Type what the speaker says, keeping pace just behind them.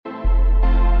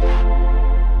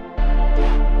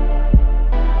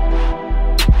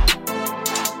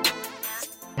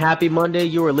Happy Monday.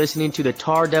 You are listening to the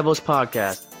Tar Devils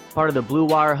podcast, part of the Blue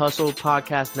Wire Hustle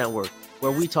podcast network,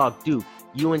 where we talk Duke,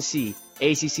 UNC,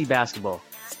 ACC basketball.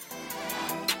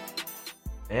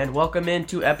 And welcome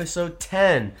into episode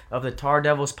 10 of the Tar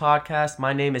Devils podcast.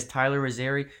 My name is Tyler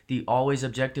Rozzeri, the always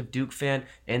objective Duke fan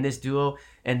in this duo.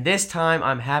 And this time,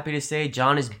 I'm happy to say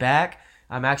John is back.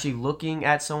 I'm actually looking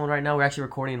at someone right now. We're actually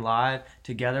recording live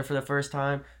together for the first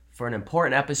time for an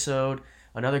important episode.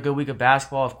 Another good week of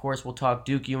basketball. Of course, we'll talk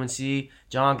Duke, UNC.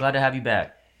 John, glad to have you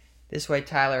back. This way,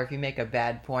 Tyler, if you make a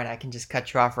bad point, I can just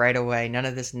cut you off right away. None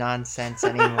of this nonsense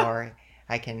anymore.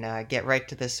 I can get right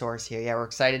to the source here. Yeah, we're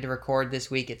excited to record this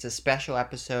week. It's a special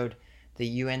episode,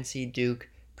 the UNC Duke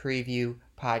preview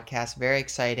podcast. Very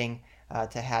exciting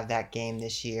to have that game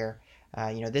this year.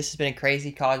 This has been a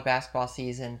crazy college basketball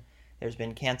season. There's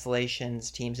been cancellations.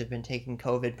 Teams have been taking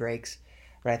COVID breaks.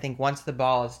 But I think once the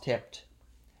ball is tipped,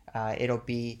 it'll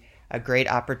be a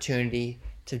great opportunity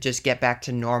to just get back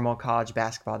to normal college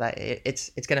basketball. It's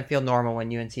going to feel normal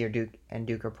when UNC or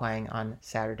Duke are playing on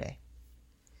Saturday.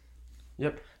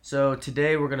 Yep. So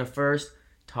today we're going to first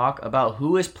talk about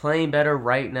who is playing better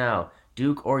right now,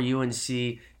 Duke or UNC.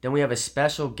 Then we have a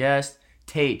special guest,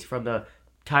 Tate, from the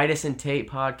Titus and Tate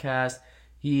podcast.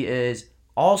 He is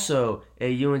also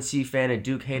a UNC fan and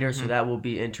Duke hater, so that will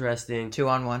be interesting.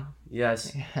 2-on-1.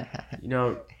 Yes.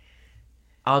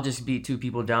 I'll just beat two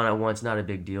people down at once, not a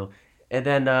big deal. And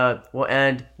then we'll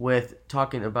end with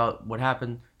talking about what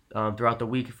happened throughout the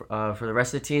week for the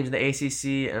rest of the teams in the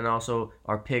ACC and also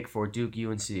our pick for Duke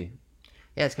UNC.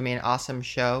 Yeah, it's going to be an awesome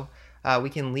show.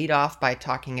 We can lead off by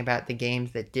talking about the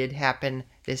games that did happen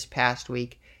this past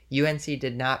week. UNC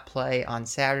did not play on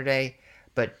Saturday,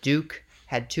 but Duke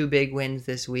had two big wins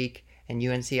this week, and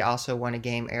UNC also won a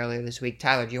game earlier this week.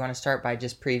 Tyler, do you want to start by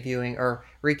just previewing or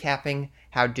recapping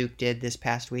how Duke did this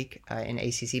past week in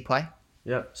ACC play?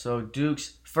 Yep, so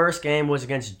Duke's first game was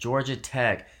against Georgia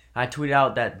Tech. I tweeted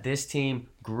out that this team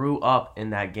grew up in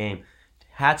that game.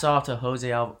 Hats off to Jose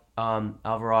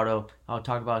Alvarado. I'll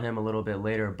talk about him a little bit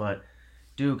later, but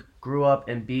Duke grew up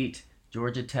and beat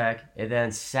Georgia Tech. And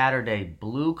then Saturday,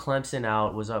 blew Clemson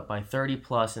out, was up by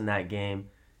 30-plus in that game,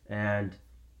 and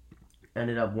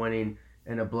ended up winning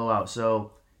in a blowout.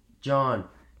 So, John,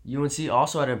 UNC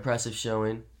also had an impressive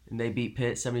showing, and they beat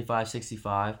Pitt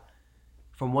 75-65.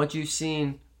 From what you've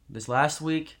seen this last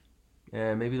week,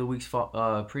 and maybe the weeks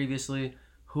previously,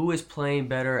 who is playing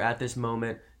better at this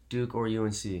moment, Duke or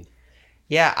UNC?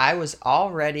 Yeah, I was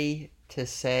all ready to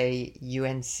say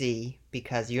UNC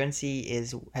because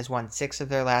UNC has won 6 of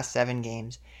their last 7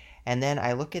 games. And then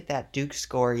I look at that Duke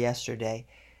score yesterday.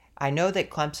 I know that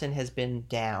Clemson has been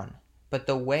down, but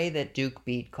the way that Duke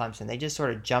beat Clemson, they just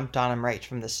sort of jumped on them right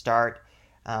from the start.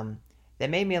 That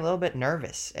made me a little bit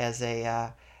nervous as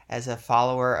a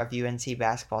follower of UNC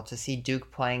basketball to see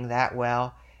Duke playing that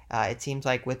well. It seems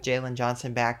like with Jalen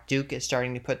Johnson back, Duke is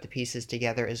starting to put the pieces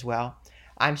together as well.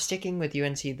 I'm sticking with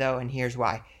UNC though, and here's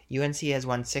why. UNC has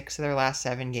won 6 of their last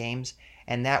 7 games,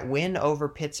 and that win over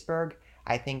Pittsburgh,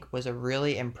 I think, was a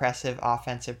really impressive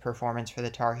offensive performance for the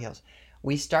Tar Heels.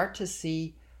 We start to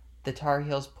see the Tar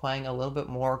Heels playing a little bit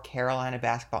more Carolina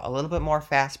basketball, a little bit more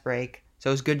fast break. So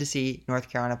it was good to see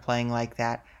North Carolina playing like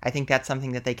that. I think that's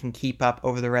something that they can keep up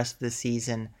over the rest of the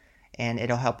season, and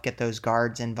it'll help get those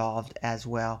guards involved as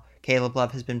well. Caleb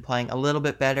Love has been playing a little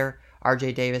bit better.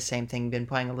 RJ Davis, same thing, been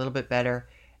playing a little bit better.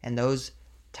 And those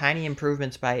tiny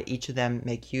improvements by each of them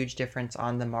make huge difference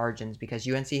on the margins because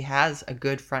UNC has a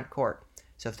good front court.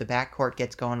 So if the back court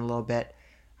gets going a little bit,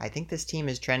 I think this team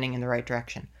is trending in the right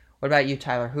direction. What about you,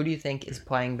 Tyler? Who do you think is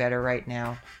playing better right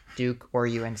now, Duke or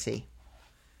UNC?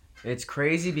 It's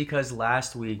crazy because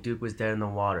last week Duke was dead in the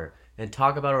water. And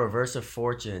talk about a reverse of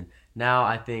fortune. Now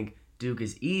I think Duke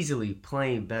is easily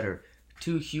playing better.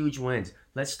 2 huge wins.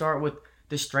 Let's start with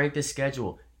the strength of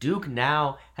schedule. Duke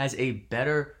now has a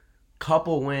better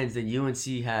couple wins than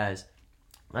UNC has.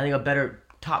 I think a better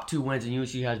top 2 wins than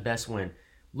UNC has best win.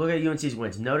 Look at UNC's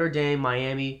wins. Notre Dame,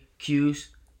 Miami, Cuse,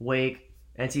 Wake,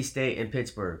 NC State, and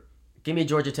Pittsburgh. Give me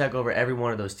Georgia Tech over every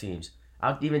one of those teams.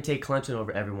 I'll even take Clemson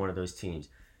over every one of those teams.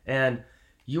 And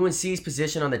UNC's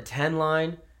position on the 10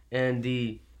 line and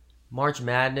the March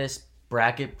Madness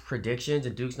bracket predictions,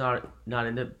 and Duke's not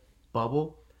in the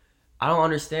bubble. I don't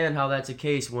understand how that's the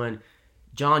case when,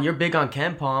 John, you're big on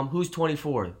KenPom. Who's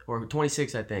 24th or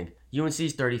 26th, I think.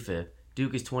 UNC's 35th.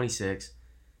 Duke is 26th.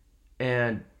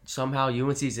 And somehow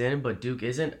UNC's in, but Duke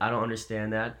isn't. I don't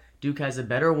understand that. Duke has the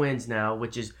better wins now,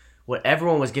 which is what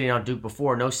everyone was getting on Duke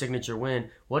before. No signature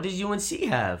win. What does UNC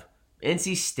have?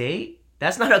 NC State?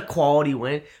 That's not a quality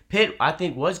win. Pitt, I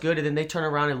think, was good, and then they turn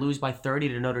around and lose by 30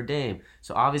 to Notre Dame.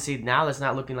 So obviously now that's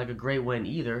not looking like a great win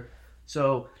either.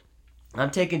 So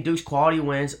I'm taking Duke's quality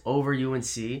wins over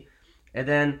UNC. And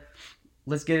then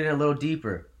let's get in a little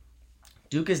deeper.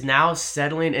 Duke is now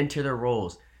settling into their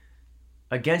roles.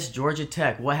 Against Georgia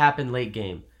Tech, what happened late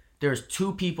game? There's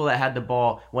 2 people that had the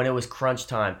ball when it was crunch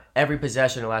time. Every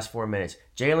possession in the last 4 minutes.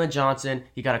 Jalen Johnson,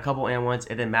 he got a couple and ones,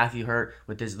 and then Matthew Hurt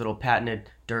with his little patented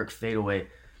Dirk fadeaway,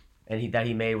 and that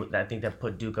he made. I think that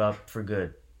put Duke up for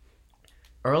good.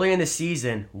 Early in the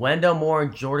season, Wendell Moore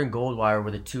and Jordan Goldwire were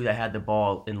the 2 that had the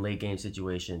ball in late game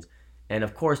situations, and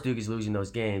of course Duke is losing those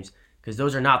games because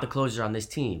those are not the closers on this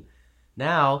team.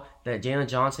 Now that Jalen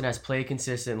Johnson has played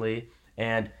consistently,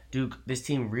 and this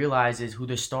team realizes who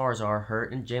the stars are,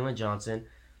 Hurt and Jalen Johnson,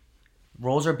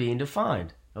 roles are being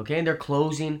defined. Okay, and they're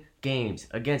closing games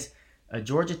against a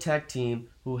Georgia Tech team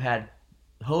who had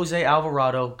Jose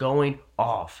Alvarado going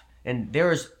off. And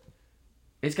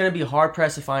it's going to be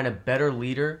hard-pressed to find a better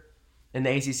leader in the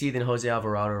ACC than Jose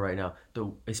Alvarado right now,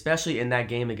 especially in that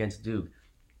game against Duke.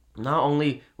 Not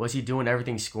only was he doing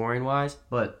everything scoring-wise,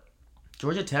 but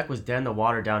Georgia Tech was dead in the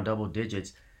water down double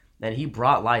digits, and he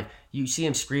brought life. You see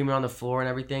him screaming on the floor and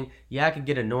everything. Yeah, it could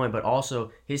get annoying, but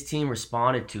also his team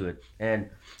responded to it, and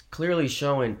clearly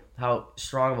showing how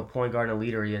strong of a point guard and a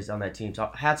leader he is on that team. So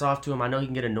hats off to him. I know he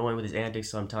can get annoying with his antics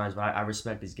sometimes, but I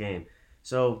respect his game.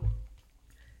 So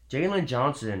Jalen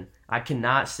Johnson, I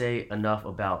cannot say enough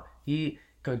about. He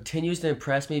continues to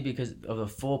impress me because of the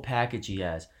full package he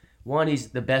has. One, he's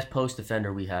the best post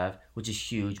defender we have, which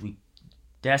is huge. We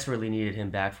desperately needed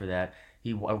him back for that.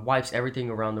 He wipes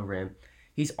everything around the rim.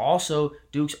 He's also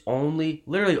Duke's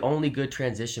literally only good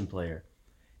transition player,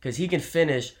 because he can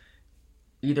finish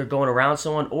either going around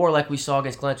someone or, like we saw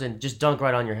against Clemson, just dunk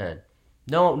right on your head.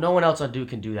 No one else on Duke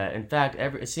can do that. In fact,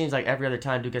 it seems like every other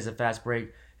time Duke has a fast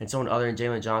break and someone other than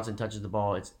Jalen Johnson touches the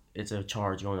ball, it's a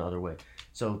charge going the other way.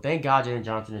 So thank God Jalen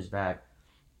Johnson is back.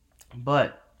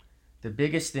 But the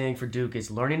biggest thing for Duke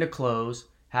is learning to close,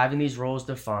 having these roles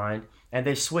defined, and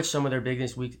they've switched some of their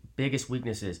biggest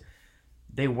weaknesses.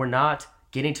 They were not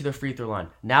getting to the free throw line.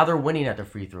 Now they're winning at the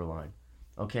free throw line.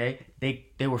 Okay?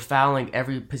 They were fouling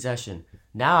every possession.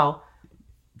 Now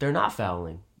they're not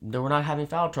fouling. They were not having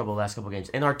foul trouble the last couple of games.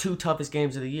 In our 2 toughest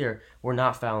games of the year, we're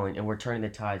not fouling, and we're turning the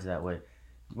tides that way.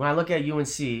 When I look at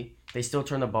UNC, they still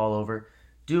turn the ball over.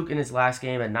 Duke in his last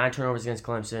game had 9 turnovers against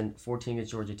Clemson, 14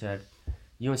 against Georgia Tech.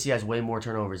 UNC has way more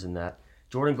turnovers than that.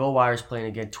 Jordan Goldwire is playing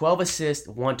again. 12 assists,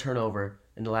 1 turnover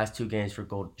in the last 2 games for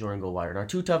Jordan Goldwire. In our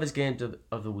 2 toughest games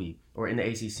of the week, or in the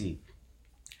ACC.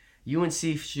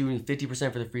 UNC shooting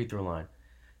 50% for the free throw line.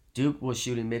 Duke was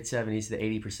shooting mid-70s to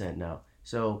 80% now.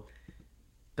 So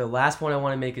the last point I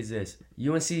want to make is this.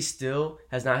 UNC still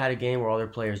has not had a game where all their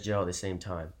players gel at the same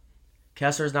time.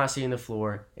 Kessler is not seeing the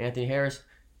floor. Anthony Harris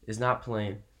is not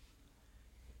playing.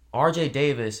 RJ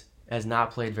Davis has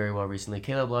not played very well recently.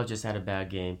 Caleb Love just had a bad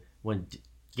game when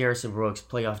Garrison Brooks,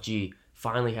 playoff G,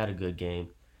 finally had a good game.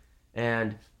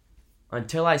 And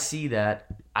until I see that,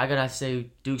 I gotta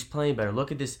say Duke's playing better.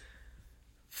 Look at this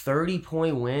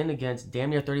 30-point win damn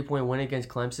near 30-point win against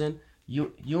Clemson.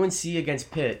 UNC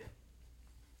against Pitt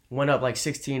went up like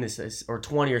 16 or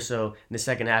 20 or so in the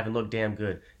second half and looked damn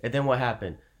good. And then what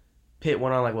happened? Pitt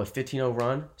went on like 15-0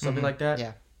 run, something like that.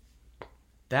 Yeah.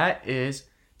 That is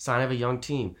sign of a young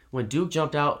team. When Duke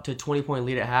jumped out to 20-point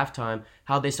lead at halftime,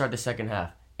 how'd they start the second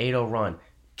half? 8-0 run.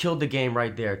 Killed the game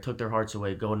right there. Took their hearts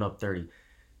away, going up 30.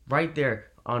 Right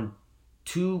there on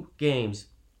 2 games,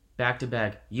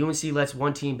 back-to-back. UNC lets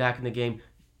one team back in the game.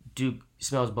 Duke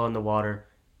smells blood in the water,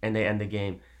 and they end the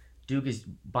game. Duke is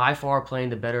by far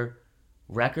playing the better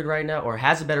record right now, or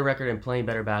has a better record and playing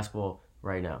better basketball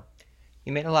right now.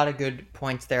 You made a lot of good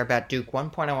points there about Duke. One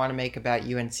point I want to make about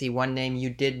UNC, one name you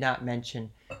did not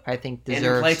mention, I think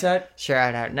deserves Playtech?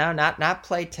 shout out. No, not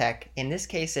Playtech. In this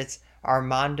case, it's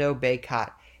Armando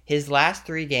Bacot. His last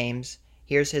 3 games,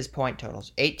 here's his point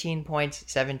totals. 18 points,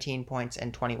 17 points,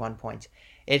 and 21 points.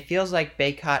 It feels like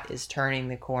Bacot is turning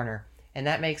the corner, and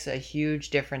that makes a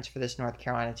huge difference for this North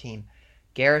Carolina team.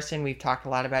 Garrison, we've talked a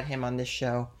lot about him on this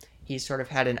show. He's sort of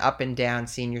had an up and down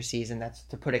senior season, that's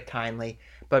to put it kindly.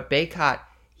 But Bacot,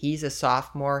 he's a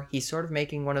sophomore. He's sort of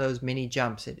making one of those mini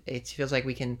jumps. It feels like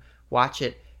we can watch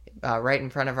it right in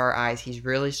front of our eyes. He's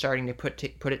really starting to put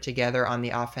it together on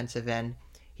the offensive end.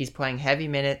 He's playing heavy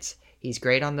minutes. He's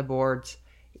great on the boards.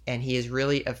 And he is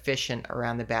really efficient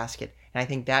around the basket. And I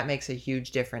think that makes a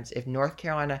huge difference. If North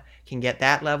Carolina can get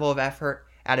that level of effort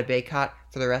out of Bacot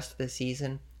for the rest of the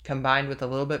season, combined with a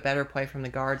little bit better play from the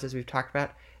guards, as we've talked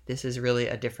about, this is really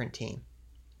a different team.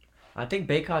 I think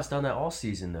Bacot's done that all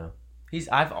season, though.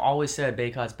 I've always said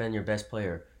Bacot's been your best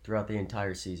player throughout the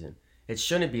entire season. It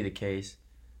shouldn't be the case,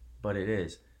 but it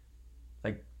is.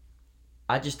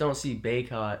 I just don't see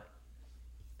Baycott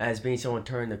as being someone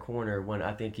turning the corner when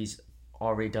I think he's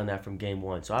already done that from game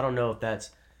one. So I don't know if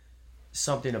that's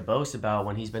something to boast about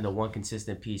when he's been the one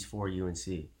consistent piece for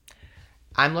UNC.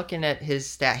 I'm looking at his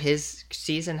stat. His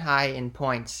season high in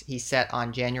points he set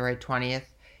on January 20th.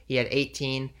 He had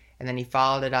 18, and then he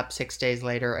followed it up 6 days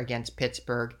later against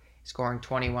Pittsburgh, scoring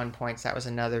 21 points. That was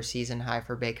another season high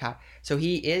for Baycott. So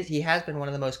he has been one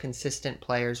of the most consistent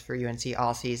players for UNC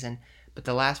all season, but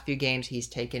the last few games he's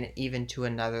taken it even to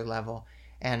another level.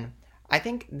 And I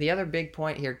think the other big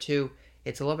point here too,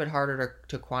 it's a little bit harder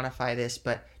to quantify this,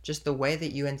 but just the way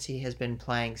that UNC has been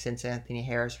playing since Anthony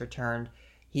Harris returned,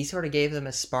 he sort of gave them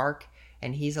a spark,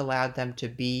 and he's allowed them to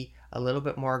be a little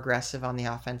bit more aggressive on the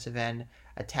offensive end,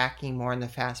 attacking more in the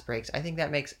fast breaks. I think that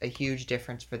makes a huge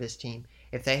difference for this team.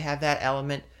 If they have that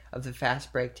element of the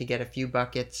fast break to get a few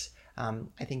buckets,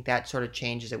 I think that sort of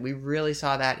changes it. We really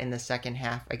saw that in the second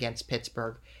half against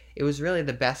Pittsburgh. It was really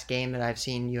the best game that I've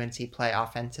seen UNC play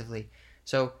offensively.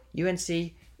 So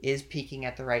UNC is peaking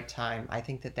at the right time. I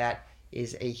think that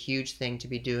is a huge thing to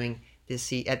be doing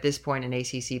at this point in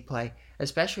ACC play,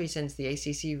 especially since the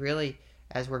ACC really,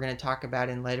 as we're going to talk about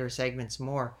in later segments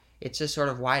more, it's just sort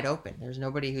of wide open. There's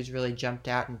nobody who's really jumped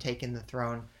out and taken the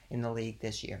throne in the league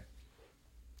this year.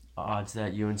 Odds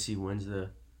that UNC wins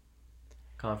the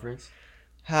conference?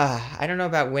 I don't know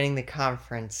about winning the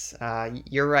conference.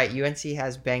 You're right. UNC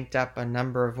has banked up a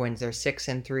number of wins. They're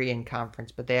 6-3 in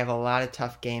conference, but they have a lot of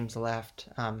tough games left.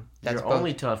 That's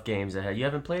only tough games ahead. You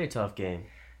haven't played a tough game.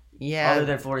 Yeah, other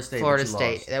than Florida State. Florida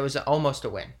State. That was almost a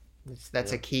win.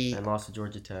 That's a key. And lost to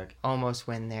Georgia Tech. Almost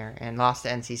win there, and lost to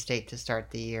NC State to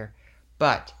start the year.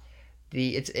 But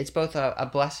it's both a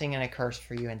blessing and a curse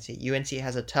for UNC. UNC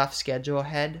has a tough schedule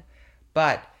ahead,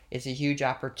 but it's a huge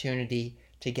opportunity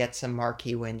to get some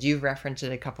marquee wins. You've referenced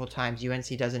it a couple times.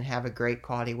 UNC doesn't have a great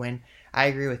quality win. I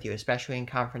agree with you, especially in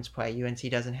conference play. UNC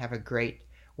doesn't have a great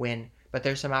win, but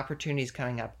there's some opportunities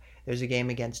coming up. There's a game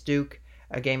against Duke,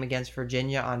 a game against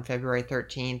Virginia on February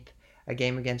 13th, a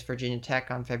game against Virginia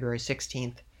Tech on February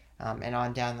 16th, and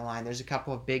on down the line. There's a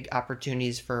couple of big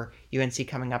opportunities for UNC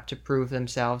coming up to prove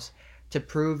themselves, to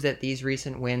prove that these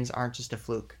recent wins aren't just a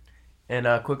fluke.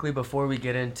 And quickly, before we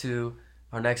get into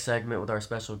our next segment with our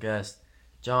special guest,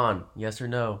 John, yes or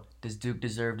no, does Duke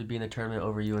deserve to be in the tournament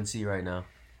over UNC right now?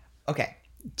 Okay,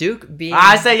 Duke being...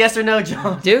 I say yes or no,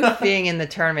 John. Duke being in the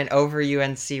tournament over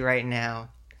UNC right now.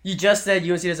 You just said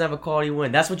UNC doesn't have a quality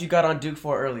win. That's what you got on Duke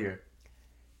for earlier.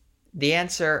 The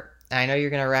answer, I know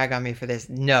you're going to rag on me for this,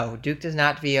 no, Duke does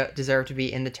not deserve to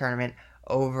be in the tournament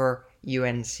over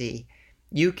UNC.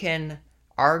 You can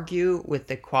argue with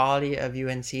the quality of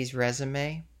UNC's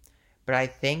resume, but I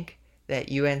think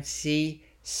that UNC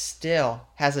still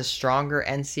has a stronger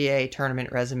NCAA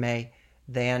tournament resume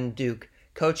than Duke.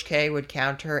 Coach K would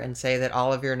counter and say that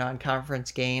all of your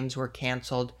non-conference games were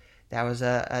canceled. That was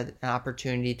an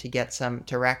opportunity to get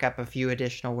to rack up a few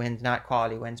additional wins, not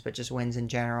quality wins, but just wins in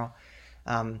general.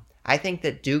 I think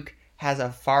that Duke has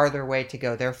a farther way to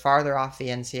go. They're farther off the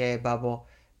NCAA bubble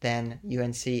than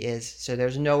UNC is, so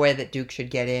there's no way that Duke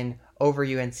should get in over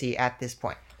UNC at this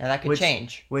point. Now that could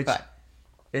change, but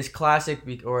is classic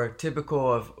or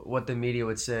typical of what the media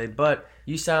would say. But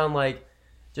you sound like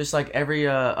just like every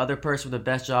other person with the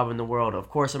best job in the world. Of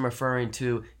course, I'm referring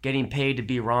to getting paid to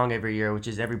be wrong every year, which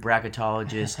is every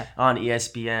bracketologist on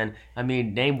ESPN. I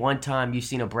mean, name one time you've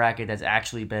seen a bracket that's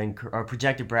actually been, or a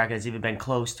projected bracket that's even been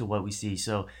close to what we see.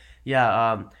 So,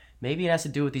 yeah, maybe it has to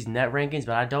do with these net rankings,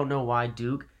 but I don't know why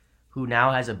Duke, who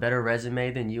now has a better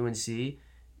resume than UNC,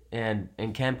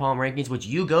 and Ken Palm rankings, which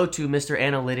you go to, Mr.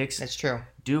 Analytics. That's true.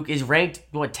 Duke is ranked,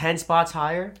 10 spots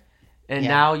higher? And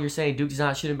now you're saying Duke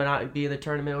shouldn't be in the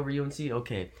tournament over UNC?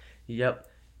 Okay. Yep.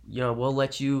 We'll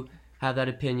let you have that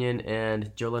opinion,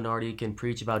 and Joe Lunardi can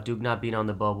preach about Duke not being on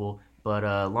the bubble. But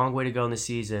a long way to go in the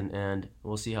season, and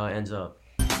we'll see how it ends up.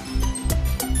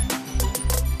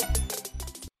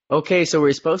 Okay, so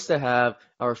we're supposed to have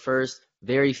our first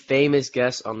very famous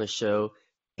guest on the show,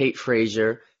 Tate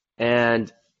Frazier,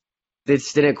 and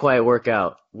this didn't quite work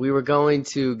out. We were going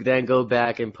to then go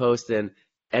back and post and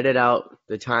edit out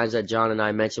the times that John and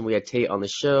I mentioned we had Tate on the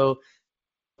show,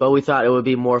 but we thought it would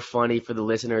be more funny for the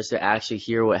listeners to actually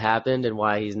hear what happened and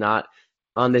why he's not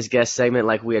on this guest segment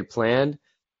like we had planned.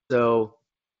 So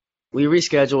we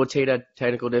rescheduled. Tate had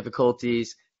technical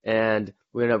difficulties, and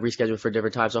we ended up rescheduling for a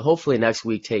different time. So hopefully next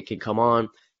week Tate can come on,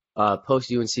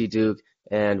 post UNC Duke,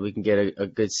 and we can get a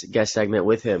good guest segment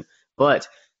with him. But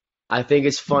I think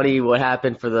it's funny what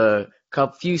happened for the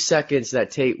few seconds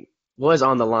that Tate was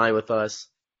on the line with us.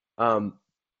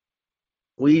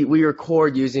 We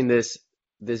record using this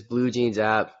Blue Jeans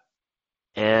app,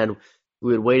 and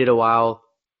We had waited a while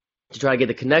to try to get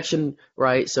the connection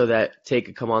right so that Tate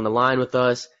could come on the line with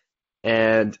us.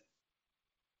 And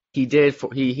he did.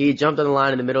 He jumped on the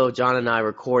line in the middle of John and I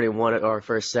recording one of our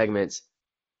first segments.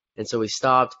 And so we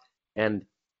stopped. And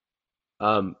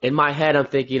in my head, I'm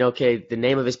thinking, okay, the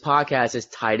name of his podcast is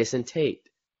Titus and Tate.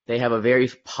 They have a very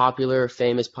popular,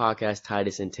 famous podcast,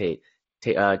 Titus and Tate.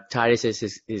 Titus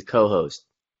is his co-host.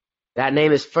 That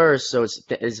name is first, so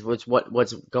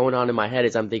what's going on in my head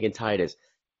is I'm thinking Titus.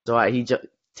 So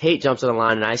Tate jumps on the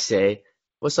line and I say,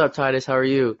 "What's up, Titus? How are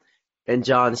you?" And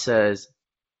John says,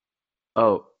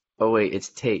 "Oh, wait, it's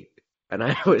Tate." And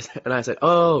I said,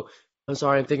 "Oh, I'm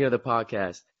sorry, I'm thinking of the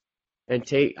podcast." And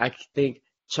Tate, I think,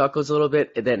 chuckles a little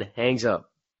bit and then hangs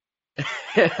up.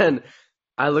 And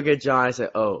I look at John, I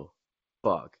said, "Oh,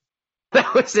 fuck."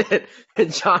 That was it.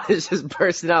 And John is just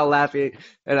bursting out laughing.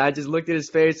 And I just looked at his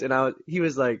face and he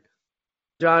was like,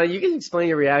 "John, you can explain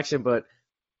your reaction, but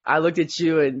I looked at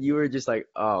you and you were just like,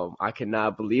 oh, I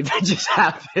cannot believe that just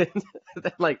happened."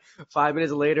 Then like 5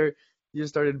 minutes later, you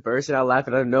just started bursting out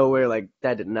laughing out of nowhere. Like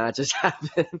that did not just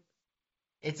happen.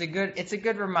 It's a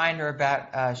good reminder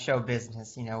about show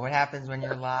business. You know what happens when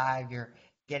you're live. You're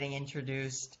getting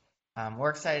introduced.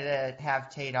 We're excited to have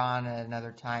Tate on at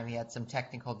another time. He had some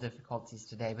technical difficulties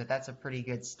today, but that's a pretty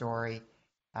good story.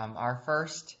 Our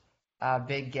first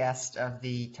big guest of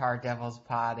the Tar Devils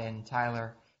pod, and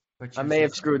Tyler I butchers may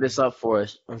have his screwed this up for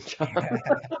us.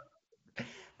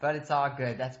 but it's all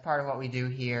good. That's part of what we do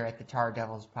here at the Tar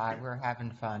Devils pod. We're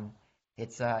having fun.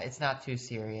 It's not too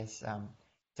serious.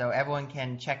 So everyone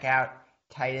can check out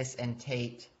Titus and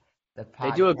Tate, the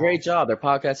They do a great podcast. job. Their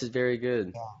podcast is very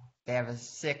good. Yeah, they have a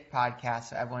sick podcast.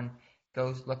 So everyone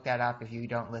go look that up if you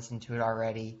don't listen to it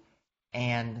already.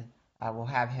 And we'll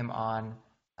have him on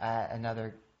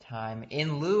another time.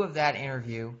 In lieu of that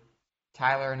interview,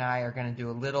 Tyler and I are going to do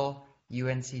a little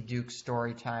UNC Duke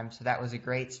story time. So that was a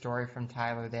great story from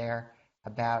Tyler there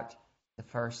about the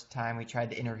first time we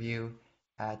tried to interview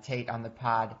Tate on the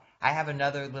pod. I have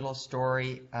another little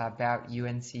story about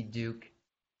UNC Duke.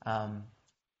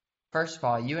 First of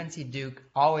all, UNC Duke,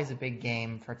 always a big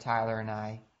game for Tyler and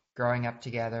I growing up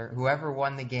together. Whoever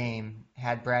won the game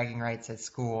had bragging rights at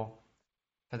school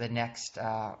for the next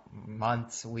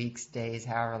months, weeks, days,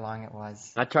 however long it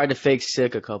was. I tried to fake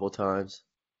sick a couple times.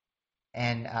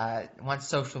 And once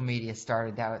social media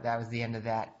started, that was the end of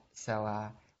that. So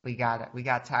we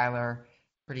got Tyler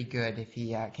pretty good if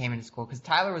he came into school, because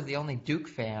Tyler was the only Duke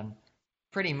fan,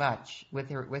 pretty much,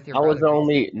 with your I was brother. the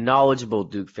only knowledgeable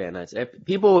Duke fan.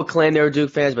 People would claim they were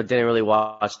Duke fans, but didn't really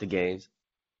watch the games.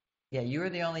 Yeah, you were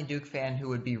the only Duke fan who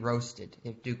would be roasted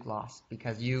if Duke lost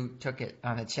because you took it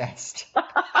on the chest.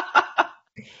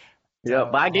 Yeah, So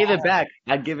but I gave it back.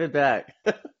 I give it back.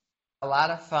 a lot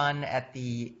of fun at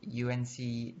the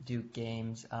UNC Duke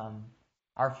games.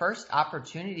 Our first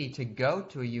opportunity to go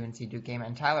to a UNC Duke game,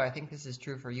 and Tyler, I think this is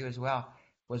true for you as well,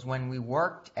 was when we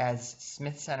worked as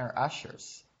Smith Center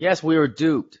ushers. Yes, we were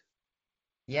duped.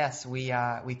 Yes, we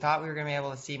thought we were going to be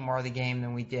able to see more of the game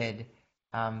than we did,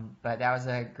 but that was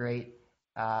a great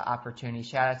opportunity.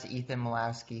 Shout out to Ethan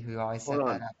Malowski, who always set Hold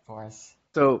that on. up for us.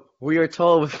 So we were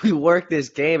told if we work this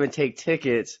game and take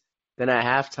tickets, then at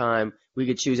halftime we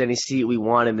could choose any seat we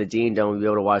want in the Dean Dome and be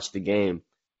able to watch the game.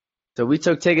 So we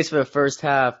took tickets for the first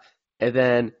half, and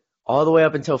then all the way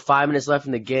up until 5 minutes left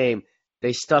in the game,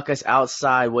 they stuck us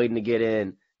outside waiting to get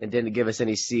in and didn't give us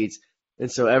any seats.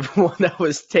 And so everyone that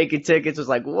was taking tickets was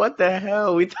like, "What the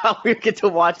hell? We thought we would get to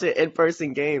watch an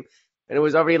in-person game." And it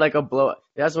was already like a blow.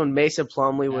 That's when Mason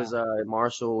Plumlee was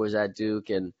Marshall was at Duke,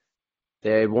 and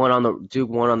Duke won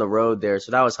on the road there.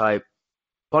 So that was hype.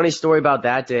 Funny story about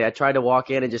that day. I tried to walk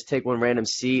in and just take one random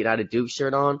seat, and I had a Duke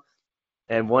shirt on.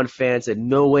 And one fan said,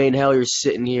 "No way in hell you're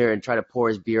sitting here," and tried to pour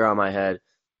his beer on my head.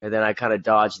 And then I kind of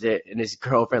dodged it, and his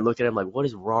girlfriend looked at him like, "What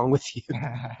is wrong with you?"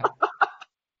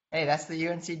 Hey, that's the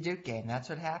UNC Duke game. That's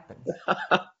what happens.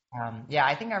 Yeah,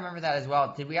 I think I remember that as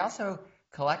well. Did we also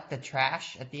collect the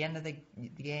trash at the end of the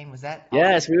game? Was that also?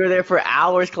 Yes, we were there for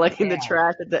hours collecting the Yeah,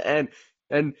 trash at the end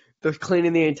and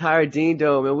cleaning the entire Dean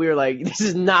Dome, and we were like, "This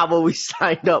is not what we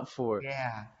signed up for."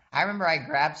 yeah. I remember I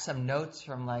grabbed some notes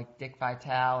from like Dick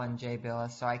Vitale and Jay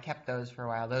Billis, so I kept those for a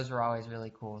while. Those were always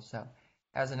really cool. So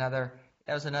that was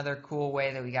another cool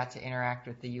way that we got to interact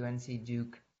with the UNC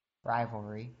Duke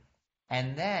rivalry.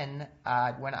 And then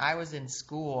when I was in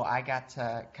school, I got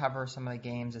to cover some of the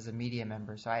games as a media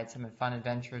member. So I had some fun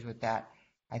adventures with that.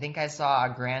 I think I saw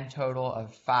a grand total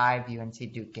of 5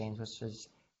 UNC Duke games, which was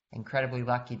incredibly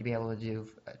lucky to be able to do.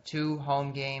 2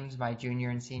 home games my junior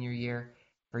and senior year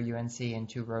for UNC, and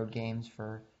 2 road games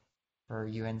for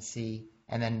UNC.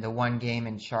 And then the one game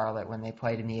in Charlotte when they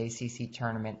played in the ACC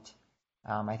tournament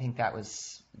I think that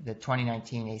was the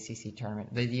 2019 ACC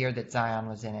tournament, the year that Zion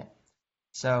was in it.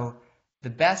 So the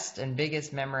best and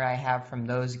biggest memory I have from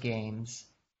those games,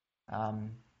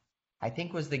 um, I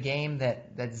think was the game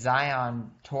that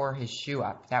Zion tore his shoe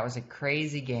up. That was a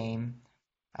crazy game.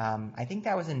 I think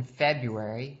that was in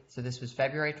February. So this was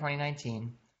February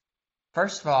 2019.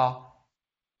 First of all,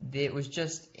 it was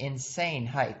just insane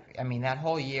hype. I mean, that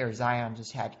whole year, Zion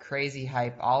just had crazy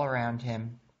hype all around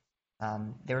him.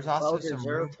 There was Well also some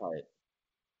deserved hype.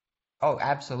 Oh,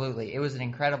 absolutely. It was an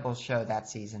incredible show that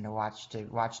season to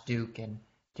watch Duke and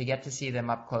to get to see them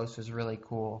up close was really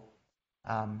cool.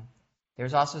 Um,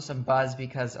 there's also some buzz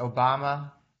because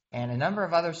Obama and a number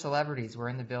of other celebrities were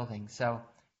in the building. So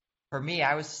for me,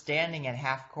 I was standing at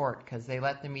half court because they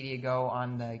let the media go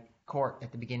on the court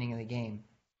at the beginning of the game.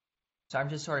 So I'm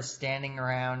just sort of standing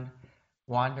around,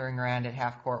 wandering around at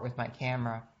half court with my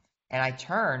camera, and I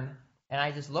turn and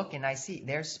I just look and I see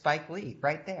there's Spike Lee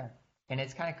right there. And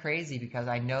it's kind of crazy because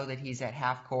I know that he's at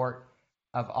half court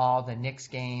of all the Knicks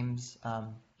games.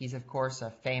 He's, of course,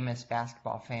 a famous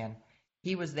basketball fan.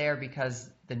 He was there because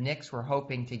the Knicks were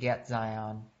hoping to get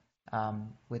Zion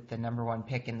with the number one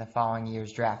pick in the following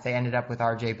year's draft. They ended up with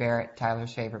R.J. Barrett,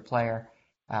 Tyler's favorite player.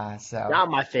 Not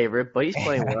my favorite, but he's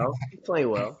playing well. He's playing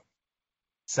well.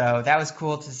 So that was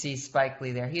cool to see Spike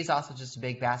Lee there. He's also just a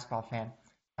big basketball fan.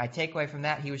 My takeaway from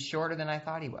that, he was shorter than I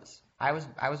thought he was. I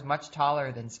was much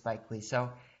taller than Spike Lee.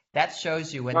 So that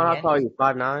shows you when the John, how tall are NBA you?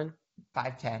 5'9"?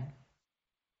 5'10",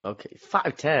 Okay,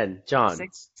 5'10", John.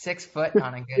 6 foot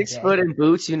on a good 6 foot day. in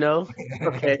boots, you know?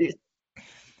 Okay.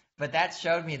 But that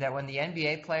showed me that when the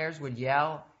NBA players would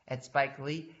yell at Spike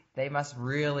Lee, they must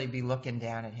really be looking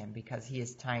down at him because he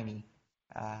is tiny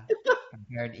uh,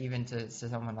 compared even to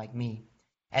someone like me.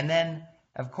 And then,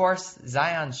 of course,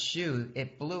 Zion's shoe,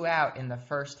 it blew out in the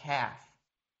first half.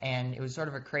 And it was sort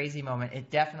of a crazy moment. It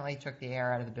definitely took the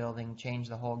air out of the building, changed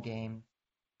the whole game.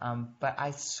 But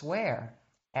I swear,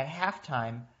 at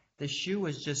halftime, the shoe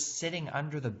was just sitting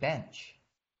under the bench.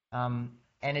 And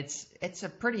it's a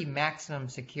pretty maximum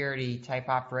security type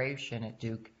operation at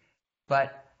Duke,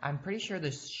 but I'm pretty sure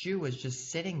the shoe was just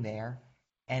sitting there,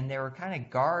 and there were kind of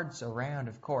guards around,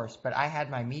 of course. But I had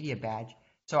my media badge,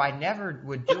 so I never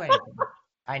would do anything.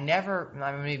 I'm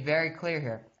going to be very clear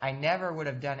here. I never would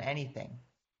have done anything.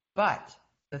 But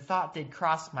the thought did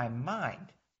cross my mind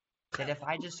that if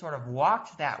I just sort of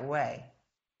walked that way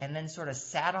and then sort of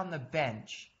sat on the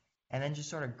bench and then just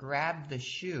sort of grabbed the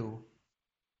shoe,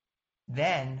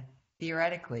 then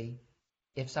theoretically,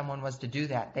 if someone was to do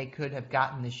that, they could have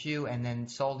gotten the shoe and then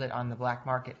sold it on the black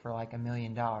market for like $1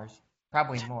 million,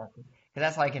 probably more. Because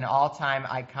that's like an all-time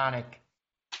iconic,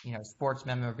 sports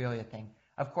memorabilia thing.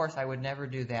 Of course, I would never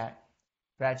do that,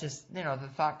 but I just, the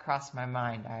thought crossed my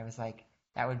mind. I was like,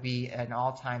 that would be an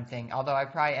all-time thing. Although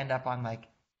I'd probably end up on like,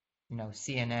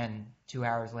 CNN 2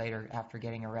 hours later after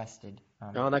getting arrested.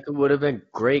 Oh, that would have been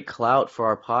great clout for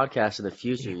our podcast in the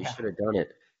future. You Yeah, should have done it.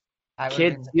 I would have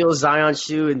Kid been. steals Zion's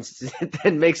shoe and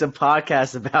then makes a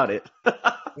podcast about it.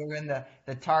 We were in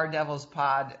the Tar Devils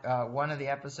pod. One of the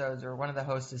episodes, or one of the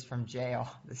hosts is from jail.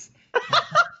 This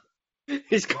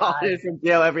He's calling it from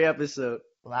jail every episode.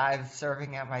 live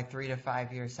serving out my 3 to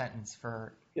 5 year sentence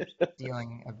for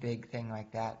stealing a big thing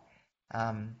like that.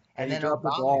 And And he then dropped the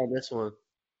Obama, ball on this one.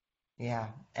 yeah,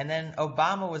 and then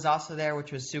Obama was also there,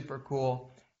 which was super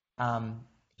cool.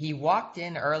 He walked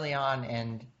in early on,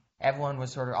 and everyone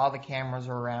was sort of all the cameras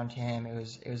were around him.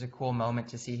 It was a cool moment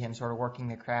to see him sort of working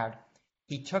the crowd.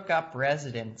 He took up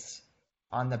residence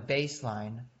on the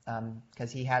baseline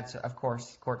because he had, of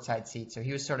course, courtside seats. So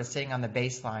he was sort of sitting on the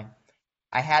baseline.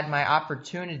 I had my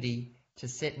opportunity to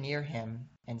sit near him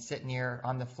and sit near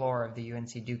on the floor of the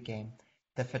UNC Duke game.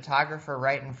 The photographer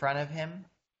right in front of him,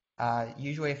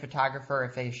 usually a photographer,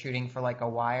 if they're shooting for like a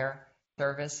wire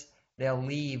service, they'll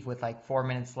leave with like 4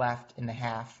 minutes left in the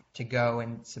half to go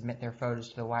and submit their photos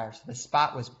to the wire. So the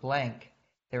spot was blank.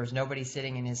 There was nobody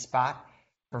sitting in his spot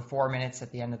for 4 minutes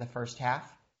at the end of the first half.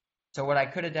 So what I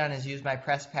could have done is use my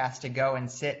press pass to go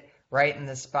and sit right in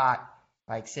the spot,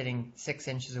 like sitting 6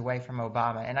 inches away from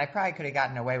Obama. And I probably could have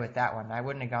gotten away with that one. I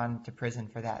wouldn't have gone to prison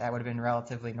for that. That would have been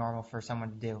relatively normal for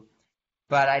someone to do.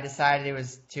 But I decided it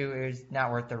was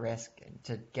not worth the risk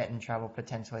to get in trouble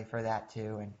potentially for that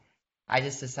too. And I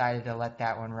just decided to let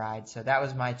that one ride. So that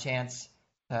was my chance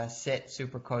to sit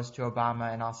super close to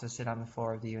Obama and also sit on the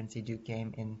floor of the UNC Duke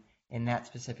game in that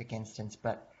specific instance.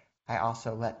 But I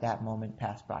also let that moment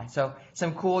pass by. So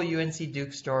some cool UNC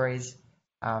Duke stories.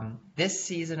 This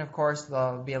season, of course,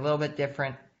 they'll be a little bit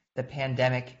different. The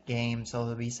pandemic game, so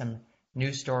there'll be some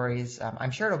new stories.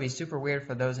 I'm sure it'll be super weird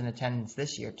for those in attendance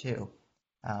this year too.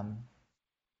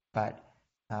 But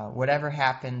Whatever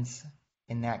happens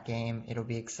in that game, it'll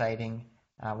be exciting.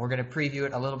 We're going to preview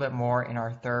it a little bit more in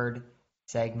our third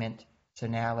segment. So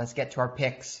now let's get to our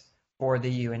picks for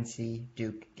the UNC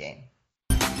Duke game.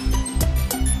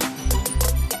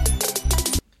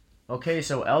 Okay,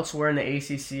 so elsewhere in the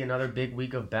ACC, another big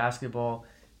week of basketball.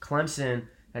 Clemson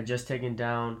had just taken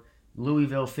down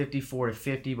Louisville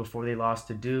 54-50 before they lost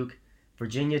to Duke.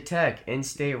 Virginia Tech,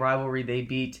 in-state rivalry, they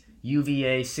beat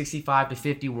UVA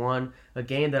 65-51, a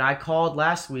game that I called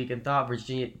last week and thought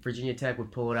Virginia Tech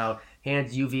would pull it out.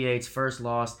 Hands UVA its first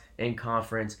loss in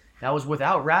conference. That was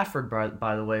without Radford,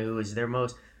 by the way, who is their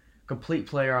most complete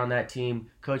player on that team.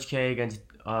 Coach K, against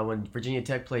when Virginia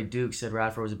Tech played Duke, said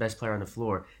Radford was the best player on the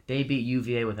floor. They beat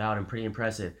UVA without him. Pretty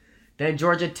impressive. Then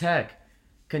Georgia Tech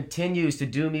continues to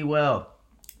do me well.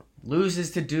 Loses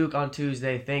to Duke on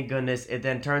Tuesday, thank goodness. It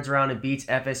then turns around and beats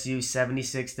FSU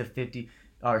 76-50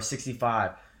 or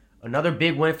 65. Another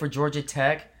big win for Georgia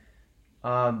Tech.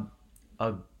 A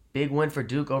big win for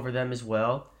Duke over them as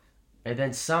well. And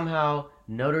then somehow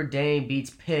Notre Dame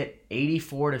beats Pitt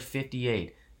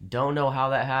 84-58. Don't know how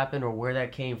that happened or where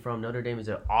that came from. Notre Dame is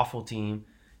an awful team.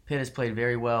 Pitt has played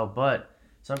very well, but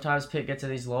sometimes Pitt gets to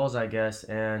these lulls, I guess,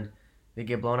 and they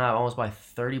get blown out almost by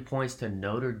 30 points to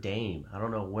Notre Dame. I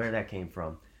don't know where that came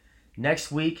from.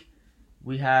 Next week,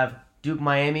 we have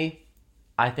Duke-Miami.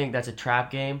 I think that's a trap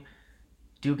game.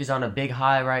 Duke is on a big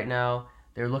high right now.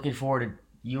 They're looking forward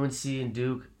to UNC and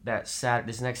Duke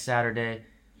this next Saturday.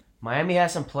 Miami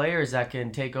has some players that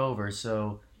can take over,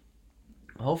 so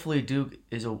hopefully Duke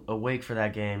is awake for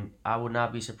that game. I would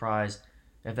not be surprised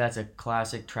if that's a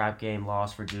classic trap game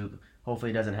loss for Duke.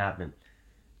 Hopefully it doesn't happen.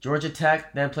 Georgia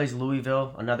Tech then plays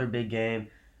Louisville, another big game.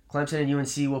 Clemson and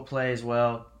UNC will play as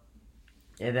well.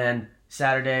 And then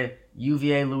Saturday,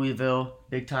 UVA-Louisville,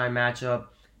 big-time matchup.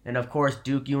 And, of course,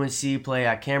 Duke-UNC play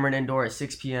at Cameron Indoor at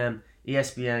 6 p.m.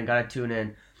 ESPN, got to tune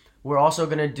in. We're also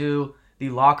going to do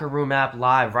the Locker Room app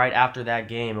live right after that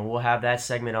game, and we'll have that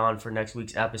segment on for next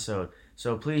week's episode.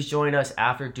 So please join us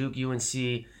after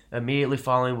Duke-UNC. Immediately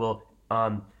following, we'll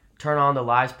turn on the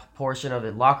live portion of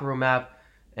the Locker Room app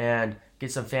and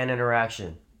get some fan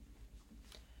interaction.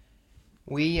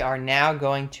 We are now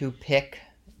going to pick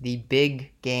the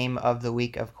big game of the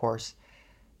week, of course.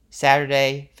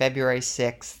 Saturday, February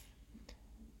 6th,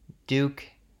 Duke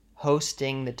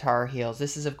hosting the Tar Heels.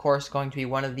 This is, of course, going to be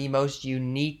one of the most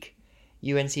unique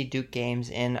UNC Duke games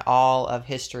in all of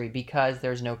history because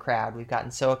there's no crowd. We've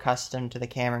gotten so accustomed to the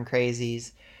Cameron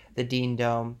Crazies, the Dean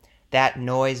Dome. That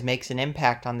noise makes an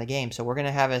impact on the game. So we're going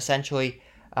to have essentially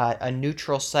a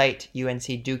neutral site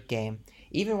UNC Duke game.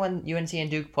 Even when UNC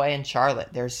and Duke play in Charlotte,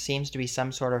 there seems to be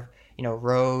some sort of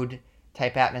road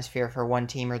type atmosphere for one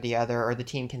team or the other, or the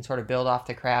team can sort of build off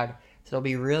the crowd. So it'll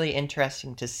be really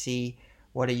interesting to see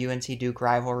what a UNC Duke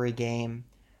rivalry game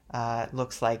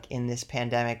looks like in this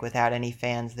pandemic without any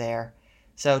fans there.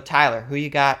 So Tyler, who you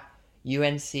got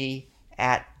UNC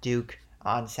at Duke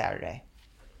on Saturday?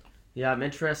 Yeah, I'm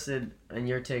interested in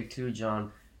your take too,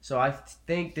 John. So I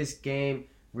think this game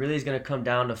really is going to come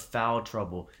down to foul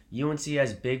trouble. UNC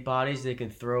has big bodies they can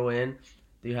throw in.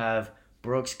 They have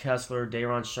Brooks, Kessler,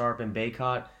 Day'Ron Sharp, and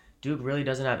Baycott. Duke really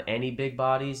doesn't have any big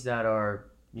bodies that are,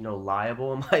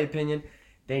 liable in my opinion.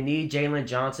 They need Jalen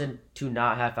Johnson to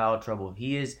not have foul trouble.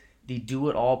 He is the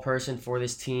do-it-all person for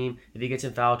this team. If he gets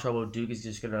in foul trouble, Duke is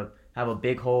just going to have a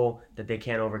big hole that they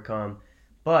can't overcome.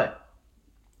 But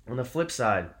on the flip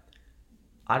side,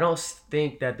 I don't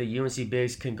think that the UNC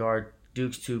Bigs can guard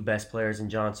Duke's two best players in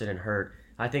Johnson and Hurt.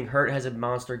 I think Hurt has a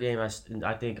monster game.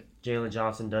 I think Jalen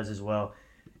Johnson does as well.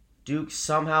 Duke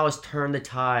somehow has turned the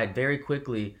tide very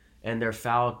quickly in their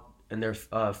foul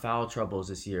troubles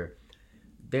this year.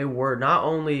 They were not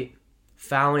only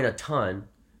fouling a ton,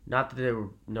 not that there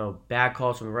were bad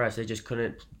calls from the refs, they just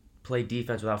couldn't play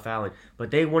defense without fouling,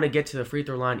 but they wouldn't get to the free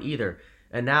throw line either.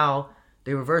 And now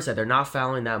they reverse that. They're not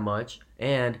fouling that much,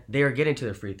 and they are getting to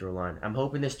the free throw line. I'm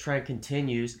hoping this trend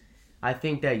continues. I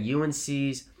think that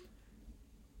UNC's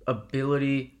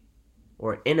ability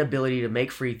or inability to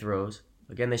make free throws,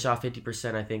 again, they shot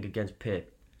 50%, I think, against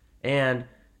Pitt, and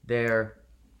their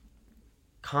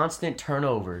constant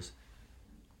turnovers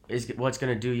is what's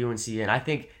going to do UNC in. I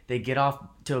think they get off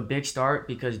to a big start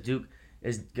because Duke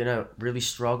is going to really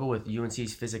struggle with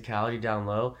UNC's physicality down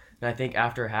low. And I think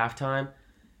after halftime,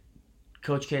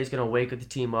 Coach K is going to wake the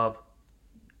team up,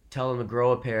 tell them to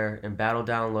grow a pair and battle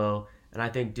down low. And I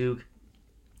think Duke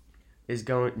is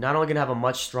not only going to have a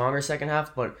much stronger second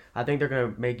half, but I think they're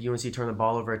going to make UNC turn the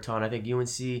ball over a ton. I think UNC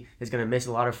is going to miss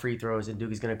a lot of free throws, and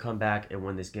Duke is going to come back and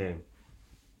win this game.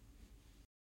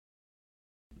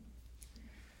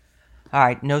 All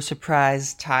right, no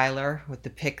surprise, Tyler, with the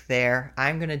pick there.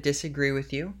 I'm going to disagree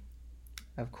with you,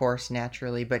 of course,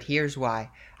 naturally, but here's why.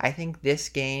 I think this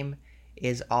game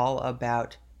is all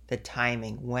about the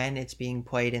timing, when it's being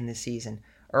played in the season.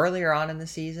 Earlier on in the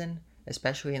season,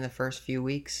 especially in the first few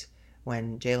weeks,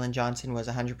 when Jalen Johnson was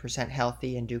 100%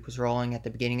 healthy and Duke was rolling at the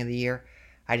beginning of the year,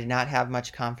 I did not have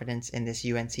much confidence in this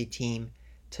UNC team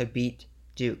to beat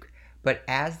Duke. But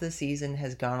as the season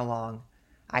has gone along,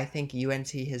 I think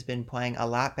UNC has been playing a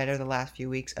lot better the last few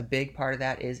weeks. A big part of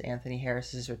that is Anthony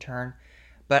Harris's return.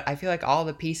 But I feel like all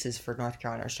the pieces for North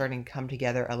Carolina are starting to come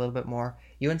together a little bit more.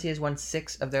 UNC has won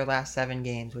 6 of their last 7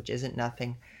 games, which isn't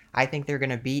nothing. I think they're going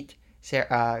to beat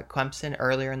Clemson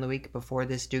earlier in the week before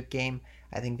this Duke game.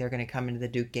 I think they're going to come into the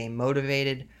Duke game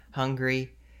motivated,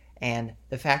 hungry, and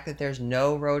the fact that there's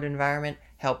no road environment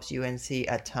helps UNC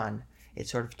a ton. It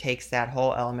sort of takes that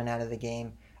whole element out of the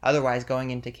game. Otherwise,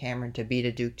 going into Cameron to beat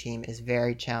a Duke team is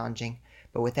very challenging.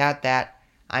 But without that,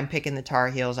 I'm picking the Tar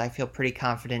Heels. I feel pretty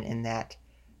confident in that.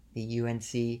 The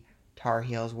UNC Tar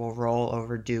Heels will roll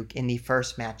over Duke in the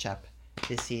first matchup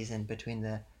this season between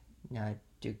the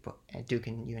Duke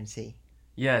and UNC.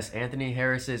 Yes, Anthony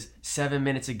Harris's 7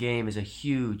 minutes a game is a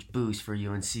huge boost for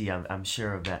UNC. I'm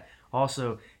sure of that.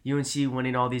 Also, UNC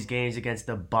winning all these games against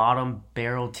the bottom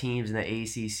barrel teams in the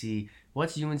ACC.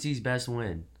 What's UNC's best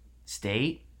win?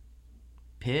 State?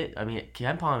 Pitt? I mean,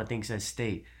 KenPom, I think, says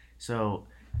State. So,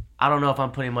 I don't know if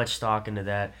I'm putting much stock into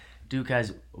that. Duke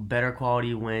has better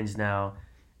quality wins now.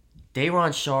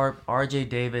 Day'Ron Sharpe, RJ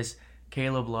Davis,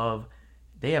 Caleb Love,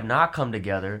 they have not come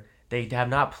together. They have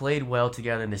not played well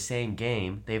together in the same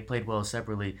game. They've played well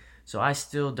separately. So I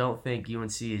still don't think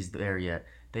UNC is there yet.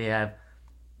 They have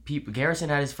Garrison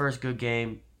had his first good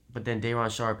game, but then Day'Ron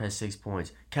Sharpe has 6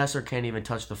 points. Kessler can't even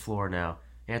touch the floor now.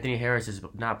 Anthony Harris is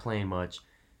not playing much.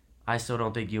 I still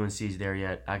don't think UNC is there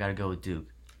yet. I got to go with Duke.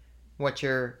 What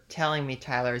you're telling me,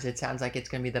 Tyler, is it sounds like it's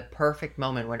going to be the perfect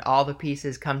moment when all the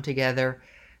pieces come together,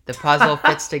 the puzzle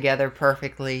fits together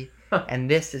perfectly, and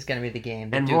this is going to be the game.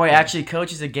 And Roy actually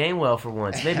coaches a game well for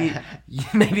once. Maybe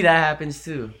that happens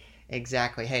too.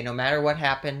 Exactly. Hey, no matter what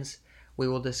happens, we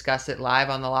will discuss it live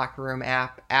on the Locker Room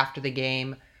app after the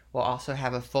game. We'll also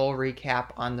have a full recap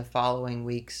on the following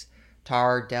week's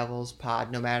Tar Devils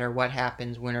pod, no matter what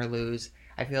happens, win or lose.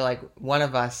 I feel like one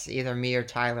of us, either me or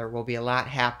Tyler, will be a lot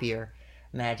happier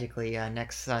magically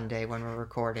next Sunday when we're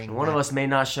recording. One of us may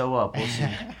not show up. We'll see.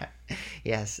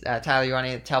 Yes. Tyler, you want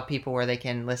to tell people where they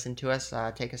can listen to us,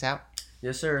 take us out?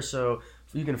 Yes, sir. So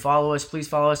you can follow us. Please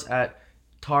follow us at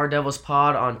Tar Devils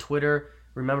Pod on Twitter.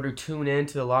 Remember to tune in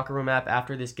to the Locker Room app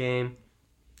after this game,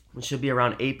 which should be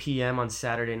around 8 p.m. on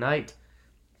Saturday night.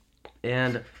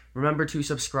 And remember to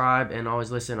subscribe and always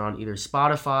listen on either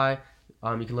Spotify.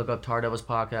 You can look up Tar Devils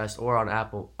Podcast or on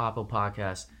Apple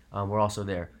Podcasts. We're also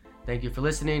there. Thank you for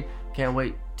listening. Can't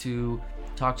wait to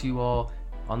talk to you all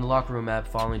on the Locker Room app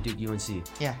following Duke UNC.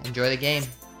 Yeah, enjoy the game.